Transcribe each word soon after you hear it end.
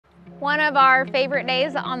One of our favorite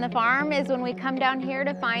days on the farm is when we come down here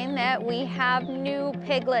to find that we have new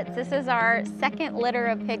piglets. This is our second litter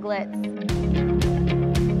of piglets.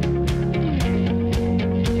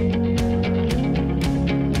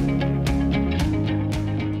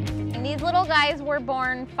 And these little guys were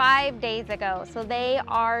born 5 days ago, so they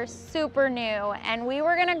are super new. And we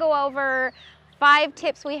were gonna go over 5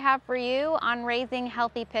 tips we have for you on raising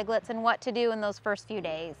healthy piglets and what to do in those first few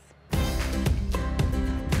days.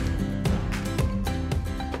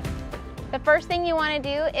 The first thing you want to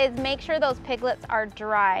do is make sure those piglets are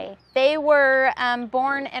dry. They were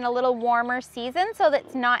born in a little warmer season, so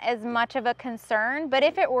that's not as much of a concern. But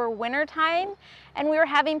if it were winter time and we were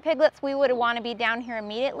having piglets, we would want to be down here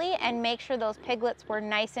immediately and make sure those piglets were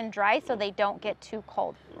nice and dry so they don't get too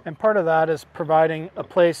cold. And part of that is providing a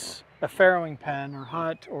place, a farrowing pen or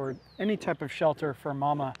hut or any type of shelter for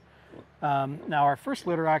mama. Now our first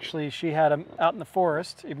litter, actually, she had them out in the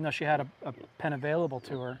forest, even though she had a pen available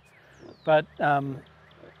to her. But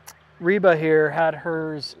Reba here had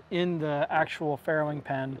hers in the actual farrowing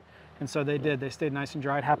pen, and so they did. They stayed nice and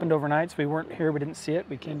dry. It happened overnight, so we weren't here, we didn't see it.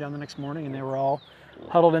 We came down the next morning and they were all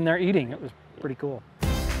huddled in there eating. It was pretty cool.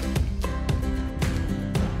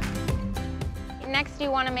 Next,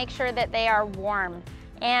 you want to make sure that they are warm.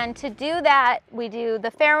 And to do that, we do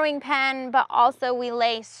the farrowing pen, but also we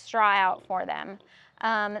lay straw out for them.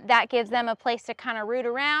 That gives them a place to kind of root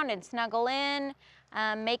around and snuggle in.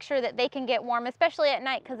 Make sure that they can get warm, especially at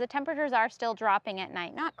night, because the temperatures are still dropping at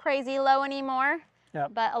night. Not crazy low anymore,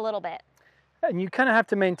 Yep. But a little bit. And you kind of have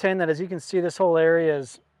to maintain that. As you can see, this whole area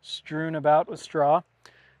is strewn about with straw.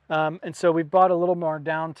 And so we brought a little more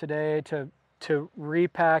down today to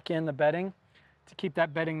repack in the bedding, to keep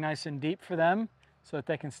that bedding nice and deep for them so that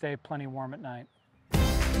they can stay plenty warm at night.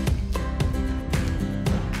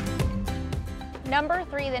 Number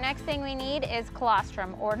 3, the next thing we need is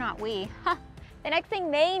colostrum, or not we. The next thing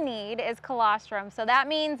they need is colostrum. So that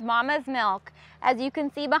means mama's milk. As you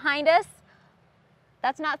can see behind us,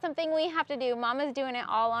 that's not something we have to do. Mama's doing it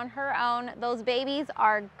all on her own. Those babies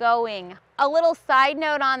are going. A little side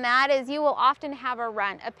note on that is you will often have a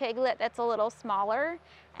runt, a piglet that's a little smaller.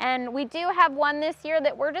 And we do have one this year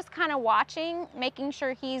that we're just kind of watching, making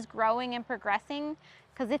sure he's growing and progressing.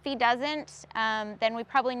 Because if he doesn't, then we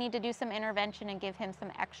probably need to do some intervention and give him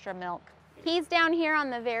some extra milk. He's down here on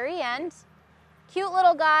the very end. Cute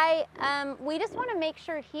little guy. We just want to make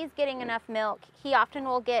sure he's getting enough milk. He often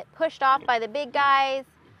will get pushed off by the big guys,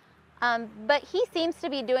 but he seems to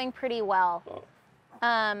be doing pretty well.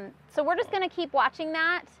 So we're just going to keep watching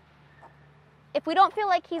that. If we don't feel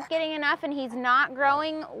like he's getting enough and he's not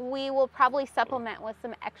growing, we will probably supplement with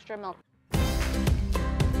some extra milk.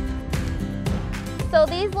 So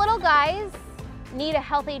these little guys need a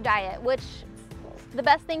healthy diet, which the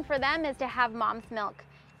best thing for them is to have mom's milk.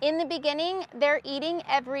 In the beginning, they're eating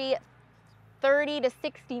every 30 to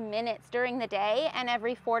 60 minutes during the day and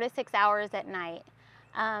every 4 to 6 hours at night.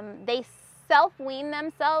 They self-wean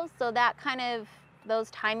themselves, so that kind of, those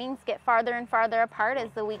timings get farther and farther apart as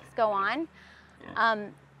the weeks go on.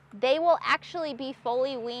 They will actually be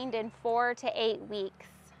fully weaned in 4 to 8 weeks,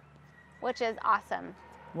 which is awesome.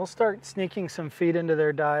 We'll start sneaking some feed into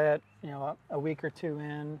their diet, a week or 2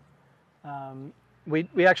 in.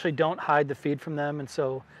 We actually don't hide the feed from them, and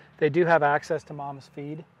so they do have access to mom's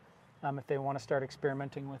feed if they want to start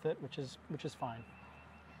experimenting with it, which is fine.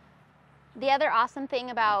 The other awesome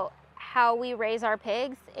thing about how we raise our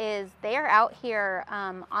pigs is they are out here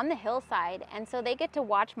on the hillside, and so they get to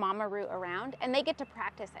watch mama root around and they get to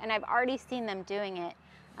practice, and I've already seen them doing it.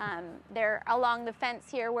 They're along the fence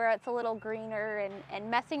here where it's a little greener and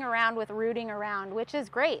messing around with rooting around, which is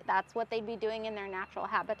great. That's what they'd be doing in their natural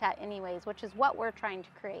habitat anyways, which is what we're trying to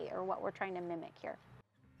create, or what we're trying to mimic here.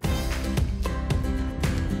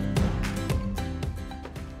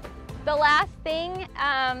 The last thing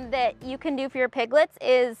that you can do for your piglets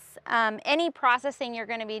is any processing you're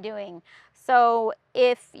going to be doing. So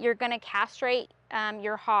if you're going to castrate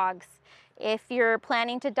your hogs, if you're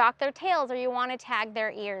planning to dock their tails or you want to tag their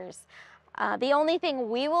ears. The only thing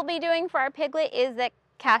we will be doing for our piglet is the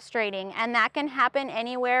castrating, and that can happen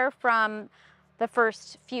anywhere from the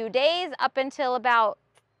first few days up until about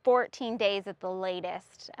 14 days at the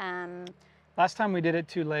latest. Last time we did it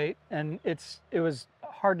too late, and it was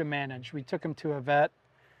hard to manage. We took them to a vet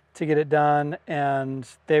to get it done, and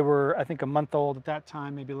they were, I think, a month old at that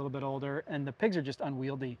time, maybe a little bit older, and the pigs are just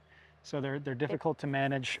unwieldy. So they're difficult to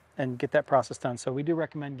manage and get that process done. So we do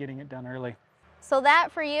recommend getting it done early. So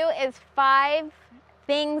that for you is 5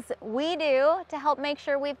 things we do to help make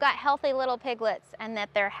sure we've got healthy little piglets and that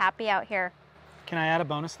they're happy out here. Can I add a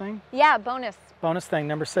bonus thing? Yeah, bonus. Bonus thing,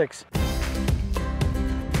 number 6.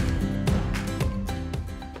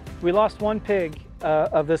 We lost one pig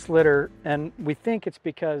of this litter, and we think it's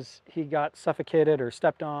because he got suffocated or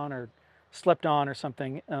stepped on or slept on or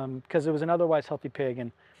something, because it was an otherwise healthy pig.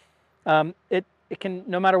 And it can,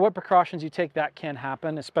 no matter what precautions you take, that can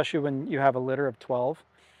happen, especially when you have a litter of 12.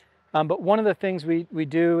 But one of the things we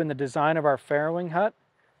do in the design of our farrowing hut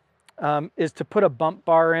is to put a bump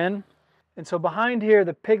bar in. And so behind here,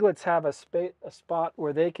 the piglets have a spot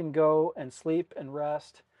where they can go and sleep and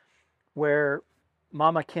rest, where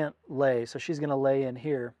Mama can't lay. So she's going to lay in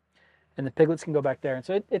here, and the piglets can go back there. And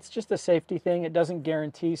so it's just a safety thing. It doesn't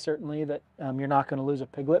guarantee certainly that you're not going to lose a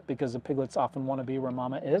piglet, because the piglets often want to be where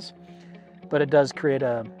Mama is. But it does create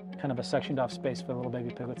a kind of a sectioned off space for the little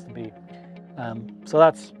baby piglets to be. So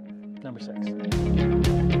that's number 6.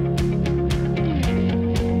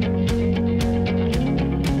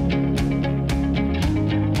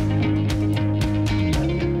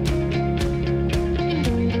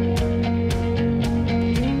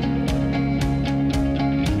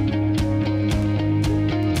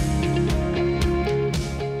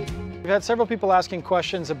 We've had several people asking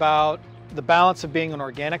questions about the balance of being an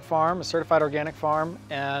organic farm, a certified organic farm,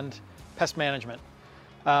 and pest management.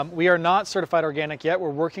 We are not certified organic yet. We're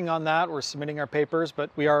working on that. We're submitting our papers, but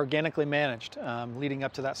we are organically managed leading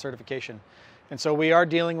up to that certification. And so we are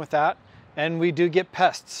dealing with that, and we do get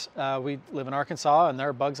pests. We live in Arkansas, and there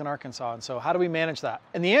are bugs in Arkansas. And so how do we manage that?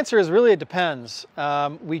 And the answer is really it depends.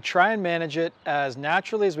 We try and manage it as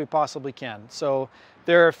naturally as we possibly can. So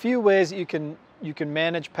there are a few ways that you can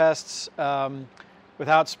manage pests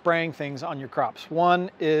without spraying things on your crops. One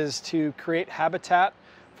is to create habitat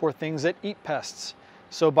for things that eat pests.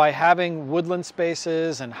 So by having woodland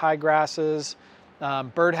spaces and high grasses,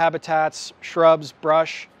 bird habitats, shrubs,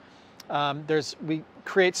 brush, we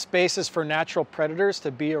create spaces for natural predators to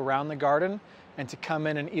be around the garden and to come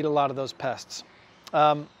in and eat a lot of those pests.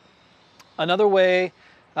 Another way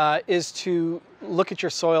is to look at your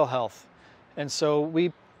soil health. And so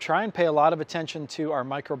we try and pay a lot of attention to our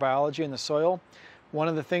microbiology in the soil. One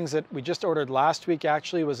of the things that we just ordered last week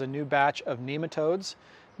actually was a new batch of nematodes.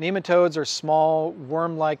 Nematodes are small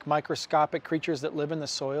worm-like microscopic creatures that live in the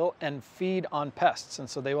soil and feed on pests. And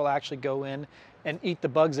so they will actually go in and eat the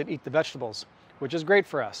bugs that eat the vegetables, which is great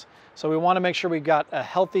for us. So we want to make sure we've got a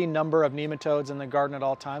healthy number of nematodes in the garden at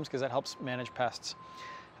all times, because that helps manage pests.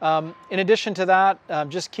 In addition to that,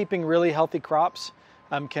 just keeping really healthy crops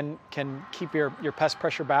can keep your pest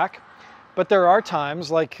pressure back. But there are times,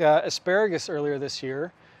 like asparagus earlier this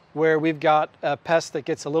year, where we've got a pest that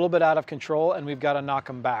gets a little bit out of control and we've got to knock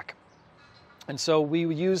them back. And so we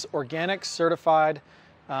use organic certified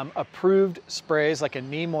approved sprays like a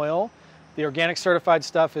neem oil. The organic certified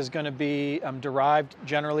stuff is going to be derived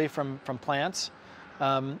generally from plants.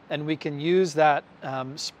 And we can use that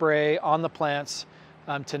spray on the plants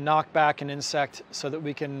to knock back an insect so that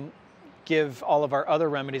we can give all of our other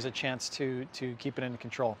remedies a chance to keep it in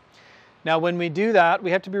control. Now, when we do that,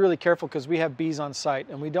 we have to be really careful because we have bees on site,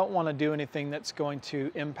 and we don't want to do anything that's going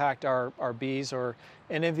to impact our bees or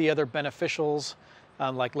any of the other beneficials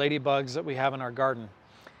like ladybugs that we have in our garden.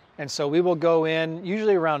 And so we will go in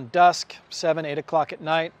usually around dusk, 7, 8 o'clock at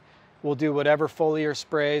night. We'll do whatever foliar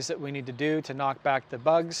sprays that we need to do to knock back the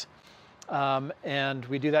bugs. And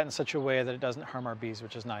we do that in such a way that it doesn't harm our bees,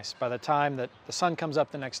 which is nice. By the time that the sun comes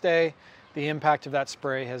up the next day, the impact of that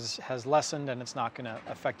spray has lessened, and it's not going to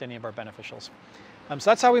affect any of our beneficials. So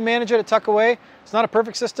that's how we manage it at Tuckaway. It's not a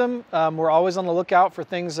perfect system. We're always on the lookout for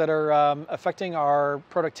things that are affecting our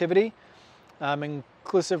productivity.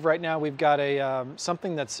 Inclusive right now, we've got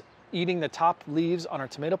something that's eating the top leaves on our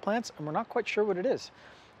tomato plants, and we're not quite sure what it is.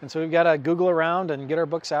 And so we've got to Google around and get our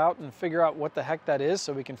books out and figure out what the heck that is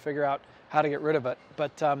so we can figure out how to get rid of it.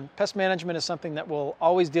 But pest management is something that we'll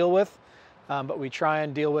always deal with, but we try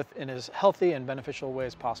and deal with in as healthy and beneficial way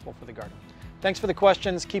as possible for the garden. Thanks for the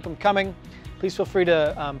questions. Keep them coming. Please feel free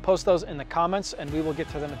to post those in the comments, and we will get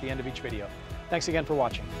to them at the end of each video. Thanks again for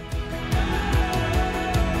watching.